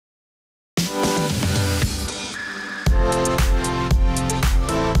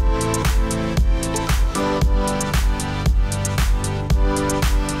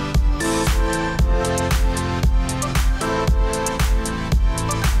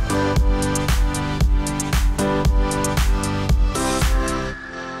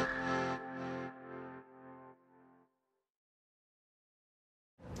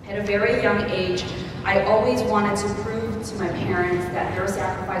wanted to prove to my parents that their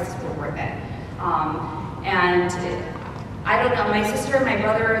sacrifices were worth it. And I don't know, my sister and my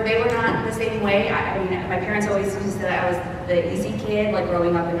brother, they were not the same way. I mean, my parents always used to say that I was the easy kid, like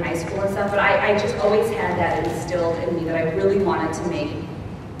growing up in high school and stuff, but I just always had that instilled in me that I really wanted to make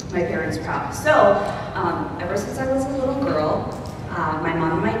my parents proud. So, ever since I was a little girl, my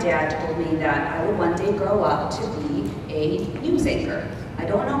mom and my dad told me that I would one day grow up to be a news anchor. I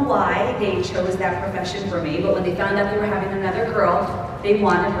don't know why they chose that profession for me, but when they found out they were having another girl, they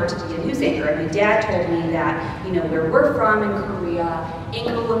wanted her to be a news anchor. And my dad told me that, you know, where we're from in Korea,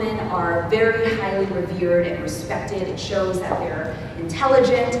 anchor women are very highly revered and respected. It shows that they're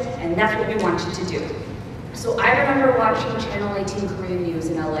intelligent, and that's what we want you to do. So I remember watching Channel 18 Korean News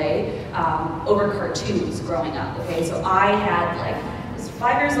in LA over cartoons growing up, okay? So I had like, I was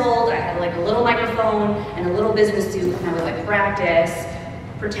 5 years old, I had like a little microphone and a little business suit, and I would like practice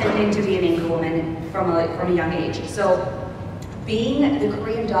pretending to be an anchor woman from a young age. So being the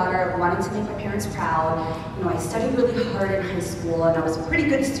Korean daughter, wanting to make my parents proud, you know, I studied really hard in high school and I was a pretty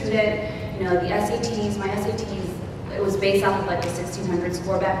good student. You know, the SATs, my SATs, it was based off of like a 1600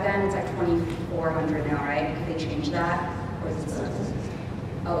 score back then. It's like 2400 now, right? Could they change that? Or is it still?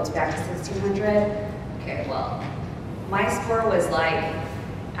 Oh, it's back to 1600? Okay, well, my score was like,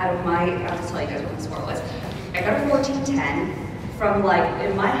 I'll just tell you guys what my score was. I got a 1410 from like,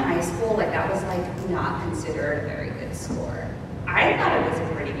 in my high school, like that was like not considered a very good score. I thought it was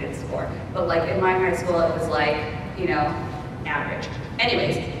a pretty good score, but like in my high school, it was like, you know, average.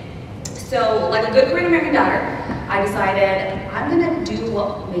 Anyways, so like a good Korean American daughter, I decided I'm gonna do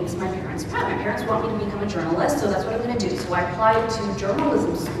what makes my parents proud. My parents want me to become a journalist, so that's what I'm gonna do. So I applied to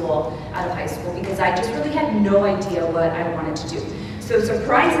journalism school out of high school because I just really had no idea what I wanted to do. So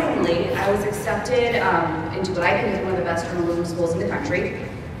surprisingly, I was accepted into what I think is one of the best journalism schools in the country,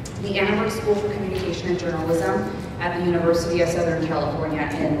 the American School for Communication and Journalism at the University of Southern California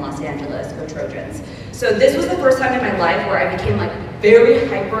in Los Angeles, go Trojans. So this was the first time in my life where I became like very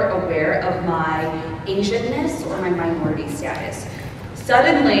hyper aware of my Asianness or my minority status.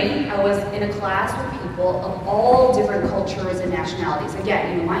 Suddenly, I was in a class with people of all different cultures and nationalities.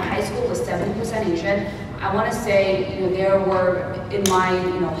 Again, you know, my high school was 70% Asian. I want to say, you know, there were in my,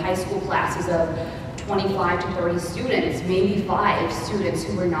 you know, high school classes of 25 to 30 students, maybe 5 students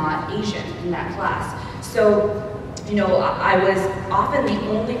who were not Asian in that class. So, you know, I was often the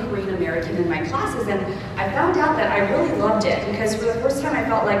only Korean American in my classes, and I found out that I really loved it because for the first time I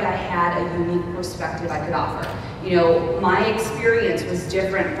felt like I had a unique perspective I could offer. You know, my experience was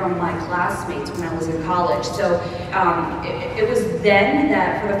different from my classmates when I was in college. So it was then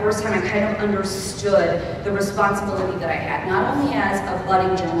that for the first time I kind of understood the responsibility that I had, not only as a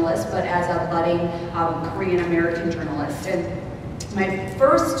budding journalist, but as a budding Korean American journalist. And my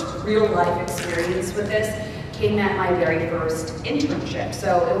first real life experience with this came at my very first internship.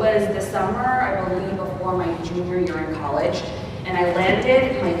 So it was the summer, I believe, before my junior year in college, and I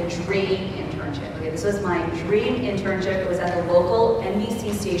landed my dream internship. Okay, this was my dream internship. It was at the local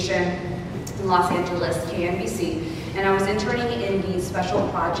NBC station in Los Angeles, KNBC, and I was interning in the special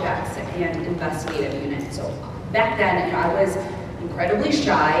projects and investigative unit. So back then, you know, I was incredibly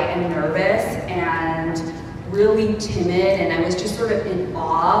shy and nervous and really timid, and I was just sort of in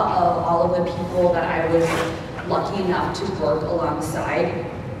awe of all of the people that I was lucky enough to work alongside.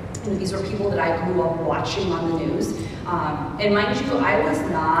 And these were people that I grew up watching on the news. And mind you, I was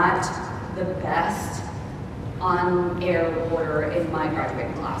not the best on-air reporter in my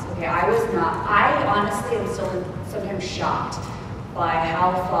graduating class. Okay, I was not. I honestly am still sometimes shocked by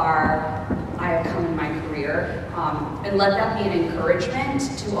how far I have come in my career. And let that be an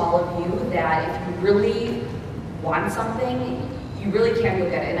encouragement to all of you that if you really want something, you really can go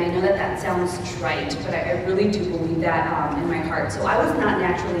get it. And I know that that sounds trite, but I really do believe that in my heart. So I was not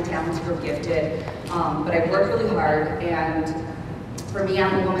naturally talented or gifted, but I worked really hard. And for me,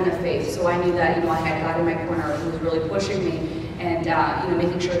 I'm a woman of faith, so I knew that, you know, I had God in my corner who was really pushing me and you know,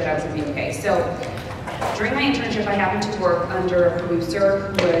 making sure that I was going to be okay. So during my internship, I happened to work under a producer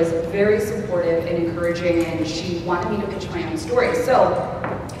who was very supportive and encouraging, and she wanted me to pitch my own story. So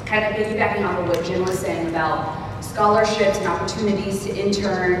kind of piggybacking off of what Jim was saying about scholarships and opportunities to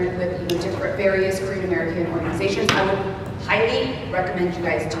intern with, you know, different various Korean American organizations, I would highly recommend you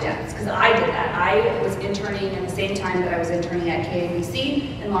guys do that, because I did that. I was interning at the same time that I was interning at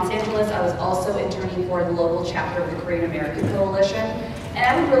KNBC in Los Angeles. I was also interning for the local chapter of the Korean American Coalition, and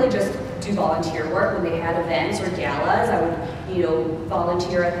I would really just do volunteer work when they had events or galas. I would, you know,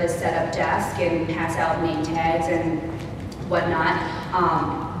 volunteer at the setup desk and pass out name tags and whatnot.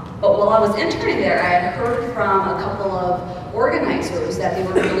 But while I was interning there, I had heard from a couple of organizers that they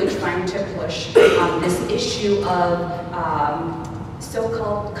were really trying to push this issue of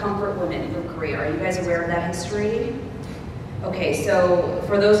so-called comfort women from Korea. Are you guys aware of that history? Okay, so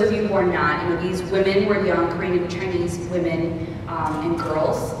for those of you who are not, these women were young Korean and Chinese women and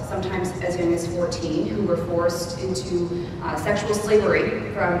girls, sometimes as young as 14, who were forced into sexual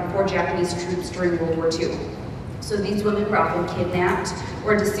slavery for Japanese troops during World War II. So these women were often kidnapped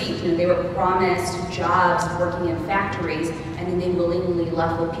or deceived. They were promised jobs working in factories, and then they willingly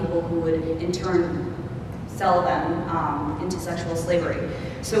left with people who would in turn sell them into sexual slavery.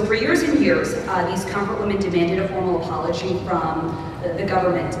 So for years and years, these comfort women demanded a formal apology from the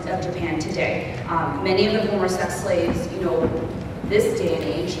government of Japan today. Many of the former sex slaves, this day and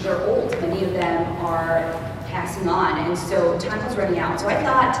age, they're old. Many of them are passing on, and so time was running out. So I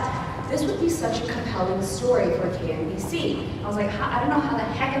thought this would be such a compelling story for KNBC. I was like, I don't know how the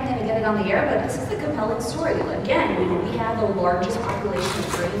heck I'm gonna get it on the air, but this is a compelling story. Again, we have the largest population of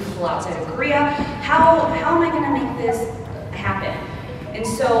Korean people outside of Korea. How am I gonna make this happen? And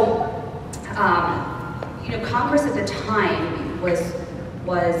so, Congress at the time was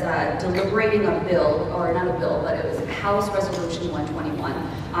deliberating a bill, or not a bill, but it was House Resolution 121,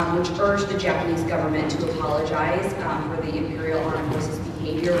 which urged the Japanese government to apologize for the Imperial Armed Forces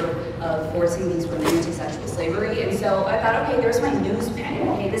behavior of forcing these women into sexual slavery. And so I thought, okay, there's my news pen.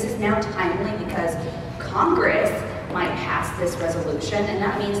 Okay, this is now timely because Congress might pass this resolution, and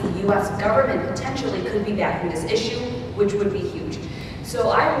that means the US government potentially could be backing this issue, which would be huge.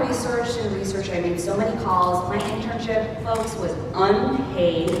 So I researched and researched. I made so many calls. My internship, folks, was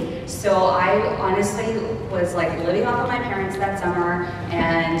unpaid. So I honestly was like living off of my parents that summer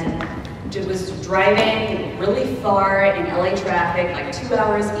and was driving really far in LA traffic, like 2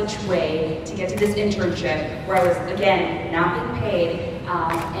 hours each way to get to this internship where I was, again, not being paid.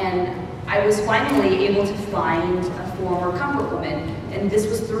 And I was finally able to find a former comfort woman. And this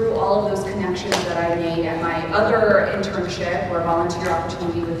was through all of those connections that I made at my other internship or volunteer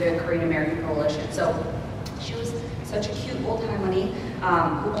opportunity with the Korean American Coalition. So she was such a cute old-time lady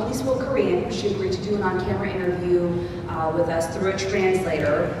who only spoke Korean. She agreed to do an on-camera interview with us through a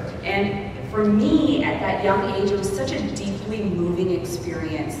translator. And for me, at that young age, it was such a deeply moving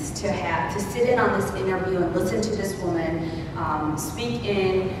experience to sit in on this interview and listen to this woman speak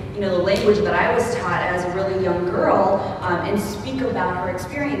in the language that I was taught as a really young girl and speak about her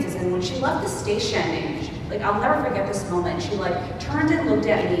experiences. And when she left the station, and I'll never forget this moment, she turned and looked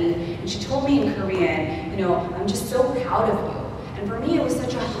at me and she told me in Korean, I'm just so proud of you. And for me, it was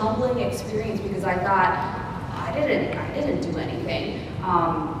such a humbling experience because I thought, I didn't do anything.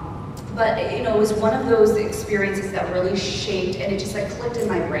 But it was one of those experiences that really shaped, and it just clicked in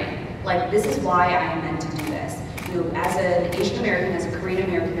my brain. This is why I am meant to do this. As an Asian American, as a Korean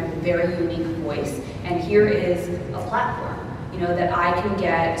American, I have a very unique voice, and here is a platform, that I can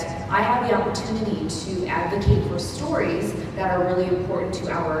get. I have the opportunity to advocate for stories that are really important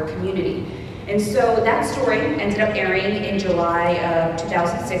to our community. And so that story ended up airing in July of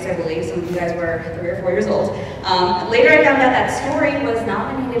 2006, I believe. Some of you guys were 3 or 4 years old. Later I found out that story was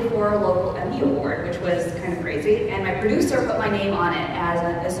nominated for a local Emmy Award, which was kind of crazy. And my producer put my name on it as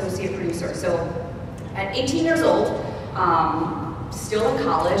an associate producer. So at 18 years old, still in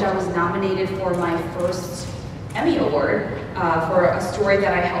college, I was nominated for my first Emmy Award for a story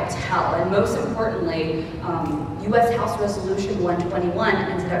that I helped tell. And most importantly, US House Resolution 121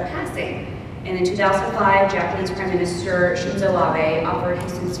 ended up passing. And in 2005, Japanese Prime Minister Shinzo Abe offered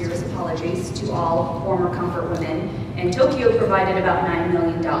his sincerest apologies to all former comfort women, and Tokyo provided about $9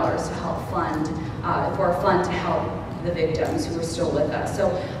 million to help fund, for a fund to help the victims who were still with us. So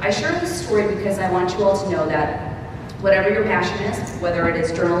I share this story because I want you all to know that whatever your passion is, whether it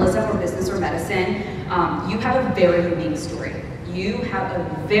is journalism or business or medicine, you have a very unique story. You have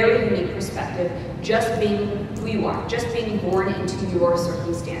a very unique perspective, just being who you are, just being born into your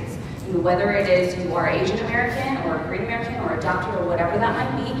circumstance. Whether it is you are Asian American or Korean American or adopted or whatever that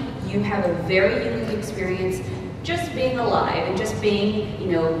might be, you have a very unique experience just being alive and just being,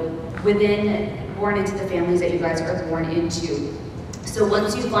 born into the families that you guys are born into. So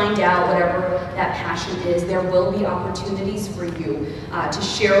once you find out whatever that passion is, there will be opportunities for you to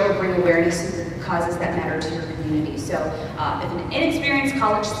share or bring awareness to the causes that matter to your community. So if an inexperienced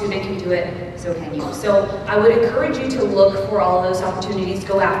college student can do it, so can you. So I would encourage you to look for all of those opportunities,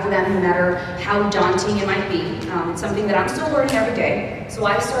 go after them no matter how daunting it might be. It's something that I'm still learning every day. So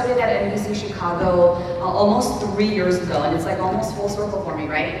I started at NBC Chicago almost 3 years ago, and it's almost full circle for me,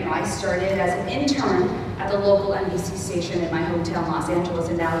 right? I started as an intern at the local NBC station in my hometown, Los Angeles,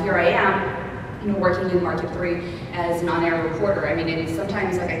 and now here I am, working in Market 3 as an on-air reporter. I mean,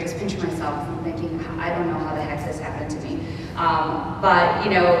 sometimes I just pinch myself and thinking, I don't know how the heck this happened to me. But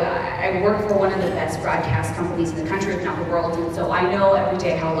you know, I work for one of the best broadcast companies in the country, if not the world, and so I know every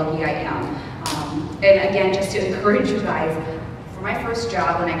day how lucky I am. And again, just to encourage you guys, for my first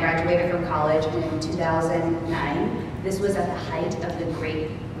job when I graduated from college in 2009, this was at the height of the Great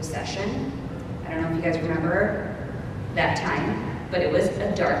Recession. I don't know if you guys remember that time, but it was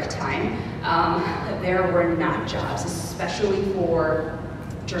a dark time. There were not jobs, especially for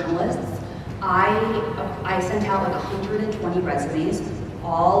journalists. I sent out like 120 resumes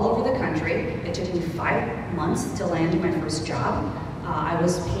all over the country. It took me 5 months to land my first job. I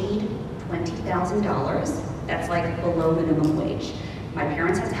was paid $20,000. That's like below minimum wage. My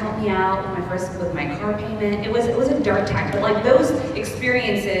parents had to help me out with my car payment. It was a dark time, but like those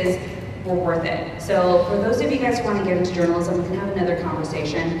experiences were worth it. So for those of you guys who want to get into journalism, we can have another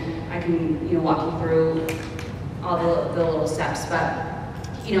conversation. I can walk you through all the little steps, but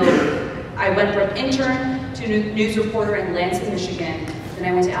I went from intern to news reporter in Lansing, Michigan.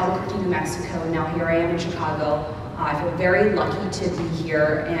 Then I went to Albuquerque, New Mexico, and now here I am in Chicago. I feel very lucky to be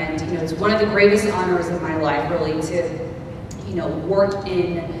here, and it's one of the greatest honors of my life, really, to work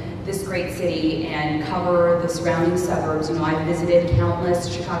in this great city and cover the surrounding suburbs. I've visited countless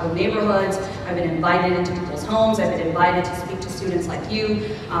Chicago neighborhoods. I've been invited into people's homes. I've been invited to speak to students like you.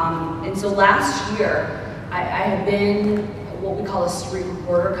 And so last year, I have been what we call a street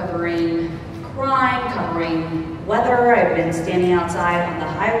reporter, covering crime, covering weather. I've been standing outside on the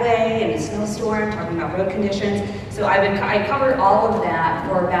highway in a snowstorm, talking about road conditions. So I covered all of that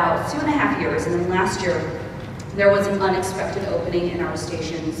for about 2.5 years, and then last year, there was an unexpected opening in our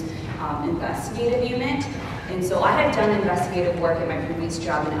station's investigative unit. And so I had done investigative work at my previous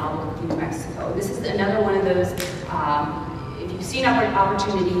job in Albuquerque, New Mexico. This is another one of those, if you see an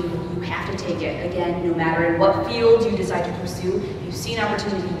opportunity, you have to take it. Again, no matter in what field you decide to pursue, if you see an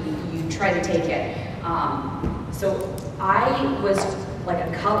opportunity, you try to take it. So I was like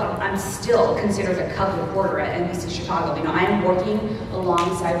I'm still considered a cub reporter at NBC Chicago. I am working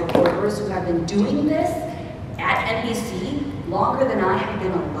alongside reporters who have been doing this at NBC longer than I have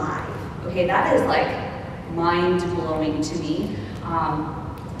been alive. Okay, that is like mind-blowing to me.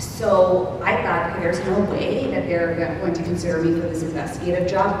 So I thought, okay, there's no way that they're going to consider me for this investigative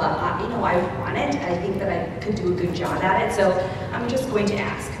job, but I want it. I think that I could do a good job at it, so I'm just going to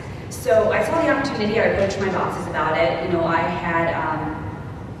ask. So I saw the opportunity. I approached my bosses about it. I had,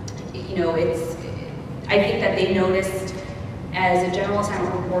 I think that they noticed as a general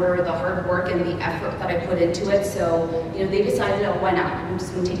assignment reporter the hard work and the effort that I put into it. So, they decided, oh, why not? I'm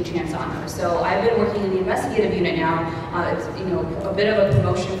just going to take a chance on her. So I've been working in the investigative unit now. It's, a bit of a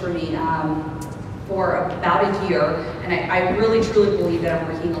promotion for me for about a year. And I really, truly believe that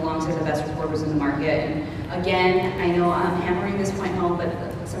I'm working alongside the best reporters in the market. And again, I know I'm hammering this point home, but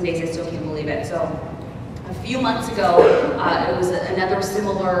some days I still can't believe it. So a few months ago, it was another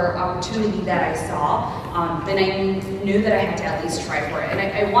similar opportunity that I saw, and I knew that I had to at least try for it. And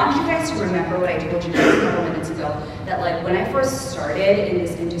I want you guys to remember what I told you guys a couple minutes ago, that like when I first started in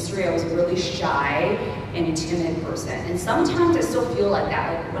this industry, I was a really shy and timid person. And sometimes I still feel like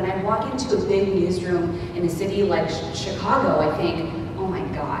that. Like when I walk into a big newsroom in a city like Chicago, I think, oh my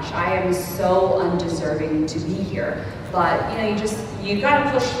gosh, I am so undeserving to be here. But you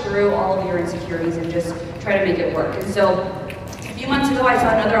gotta push through all of your insecurities and just try to make it work. And so a few months ago, I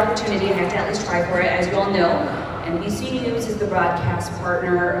saw another opportunity and I had to at least try for it. As you all know, NBC News is the broadcast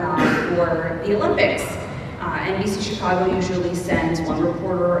partner for the Olympics. NBC Chicago usually sends one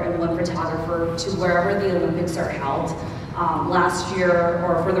reporter and one photographer to wherever the Olympics are held. Last year,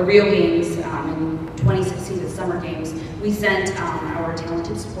 or for the Rio Games in 2016, the Summer Games, we sent our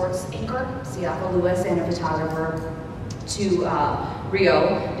talented sports anchor, Ciafa Lewis, and a photographer to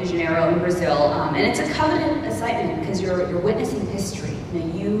Rio de Janeiro in Brazil. And it's a coveted assignment because you're witnessing history.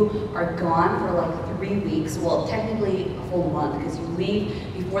 You are gone for like 3 weeks, well, technically a full month, because you leave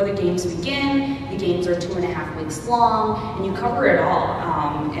before the games begin. The games are 2.5 weeks long, and you cover it all.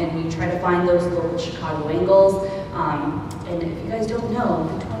 And you try to find those local Chicago angles. And if you guys don't know,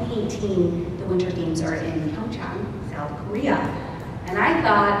 in 2018, the Winter Games are in Pyeongchang, South Korea. And I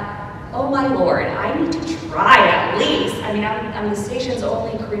thought, oh my Lord, I need to try at least. I mean, I'm the station's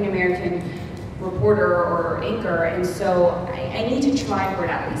only Korean American reporter or anchor, and so I need to try for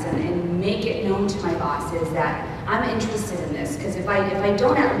it at least and make it known to my bosses that I'm interested in this, because if I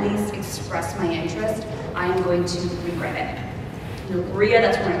don't at least express my interest, I'm going to regret it. Korea,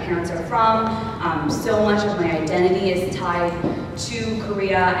 that's where my parents are from. So much of my identity is tied to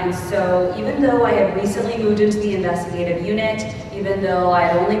Korea, and so even though I had recently moved into the investigative unit, even though I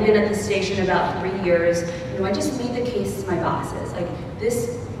had only been at the station about 3 years, I just made the case to my bosses. Like,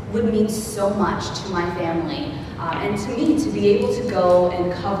 this would mean so much to my family And to me, to be able to go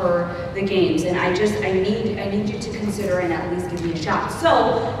and cover the games, and I need you to consider and at least give me a shot.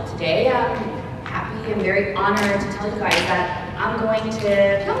 So today, I'm happy and very honored to tell you guys that I'm going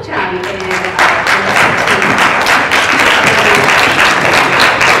to Pyeongchang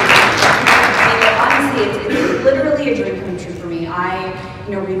honestly, it's literally a dream come true for me. I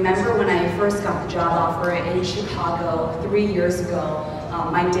remember when I first got the job offer in Chicago 3 years ago,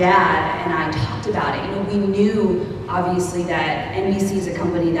 my dad and I talked about it. We knew, obviously, that NBC is a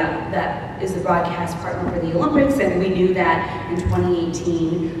company that is the broadcast partner for the Olympics, and we knew that in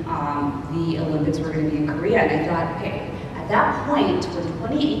 2018, the Olympics were going to be in Korea, and I thought, okay, at that point, when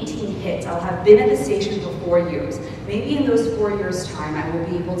 2018 hits, I'll have been at the station for 4 years. Maybe in those 4 years' time, I will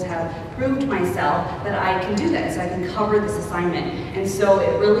be able to have proved myself that I can do this, I can cover this assignment. And so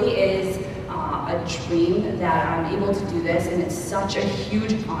it really is a dream that I'm able to do this, and it's such a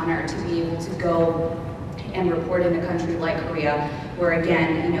huge honor to be able to go and report in a country like Korea, where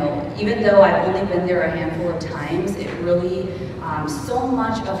again, even though I've only been there a handful of times, it really, so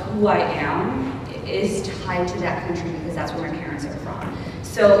much of who I am is tied to that country because that's where my parents are from.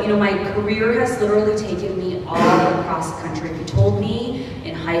 So, my career has literally taken me all across the country. If you told me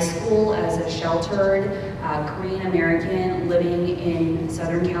in high school as a sheltered Korean American living in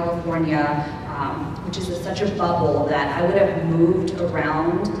Southern California, which is such a bubble that I would have moved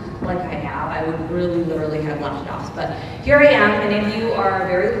around like I have, I would really literally have left it off. But here I am. Many of you are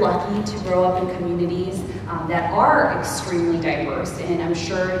very lucky to grow up in communities that are extremely diverse, and I'm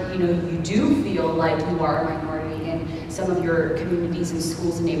sure you do feel like you are a minority in some of your communities and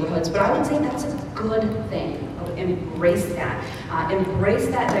schools and neighborhoods, but I would say that's a good thing. Embrace that. Embrace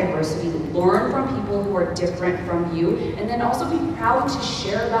that diversity. Learn from people who are different from you, and then also be proud to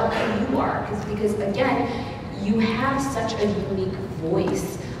share about who you are, because again, you have such a unique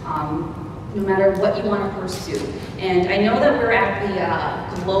voice, no matter what you want to pursue. And I know that we're at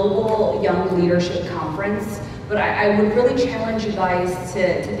the Global Young Leadership Conference, but I would really challenge you guys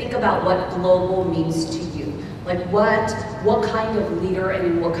to think about what global means to you. Like what kind of leader and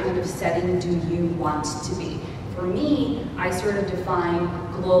in what kind of setting do you want to be? For me, I sort of define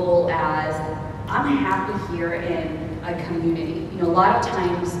global as I'm happy here in a community. A lot of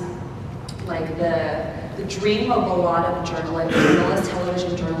times, like the dream of a lot of journalists,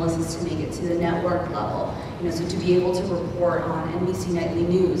 television journalists, is to make it to the network level. So to be able to report on NBC Nightly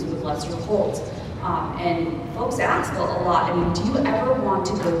News with Lester Holt. And folks ask a lot, do you ever want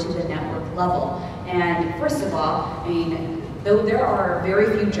to go to the network level? And first of all, though there are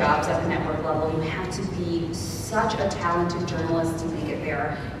very few jobs at the network level, you have to be such a talented journalist to make it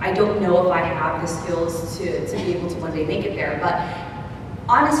there. I don't know if I have the skills to be able to one day make it there, but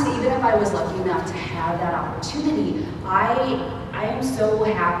honestly, even if I was lucky enough to have that opportunity, I am so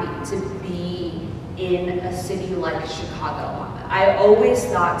happy to be in a city like Chicago. I always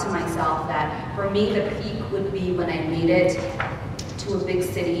thought to myself that for me, the peak would be when I made it to a big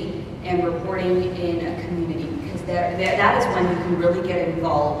city and reporting in a community, because that is when you can really get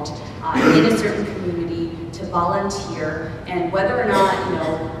involved in a certain community, to volunteer, and whether or not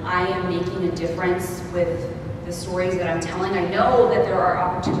I am making a difference with the stories that I'm telling. I know that there are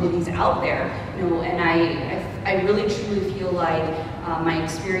opportunities out there, and I really truly feel like my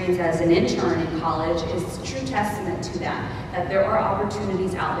experience as an intern in college is a true testament to that there are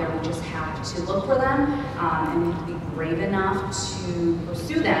opportunities out there. We just have to look for them, and we have to be brave enough to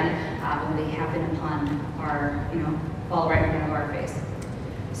pursue them when they happen upon our, fall right in front of our face.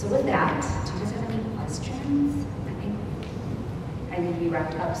 So with that, do you guys have any questions? I need to be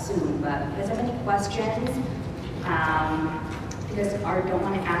wrapped up soon, but do you guys have any questions? If you guys don't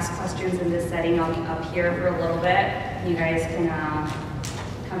want to ask questions in this setting, I'll be up here for a little bit. You guys can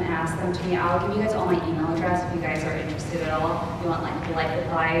come and ask them to me. I'll give you guys all my email address if you guys are interested at all. If you want like life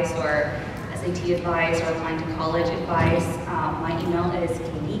advice or SAT advice or applying to college advice, my email is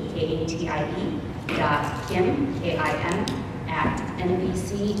katie.kim, K-I-M,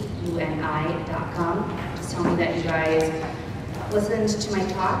 @nbcuni.com. Just tell me that you guys listened to my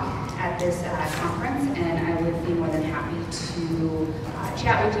talk at this conference, and I would be more than happy to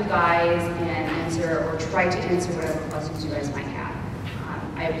chat with you guys and answer or try to answer whatever questions you guys might have.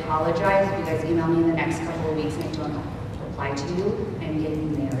 I apologize if you guys email me in the next couple of weeks and I don't reply to you. I'm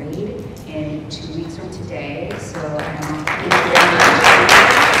getting married in 2 weeks from today, so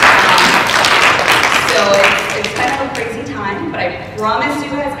it's kind of a crazy time, but I promise you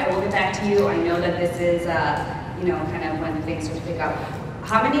guys I will get back to you. I know that this is kind of when things start to pick up.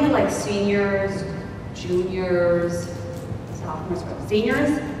 How many seniors, juniors, sophomores,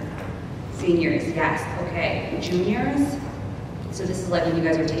 seniors? Seniors, yes, okay. Juniors? So this is like when you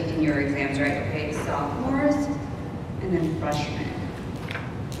guys are taking your exams, right? Okay, sophomores, and then freshman.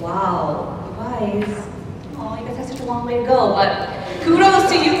 Wow, you guys, oh, you guys have such a long way to go, but kudos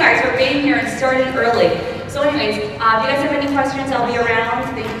to you guys for being here and starting early. So anyways, if you guys have any questions, I'll be around.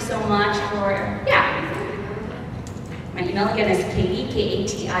 Thank you so much for, My email again is Katie,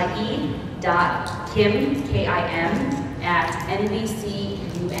 K-A-T-I-E, .kim, K-I-M, @nbcuni.com.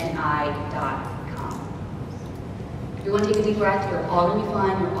 Everyone take a deep breath. You're all going to be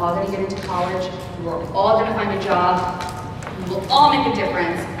fine. You're all going to get into college. We're all going to find a job. We will all make a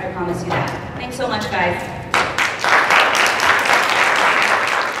difference. I promise you that. Thanks so much, guys.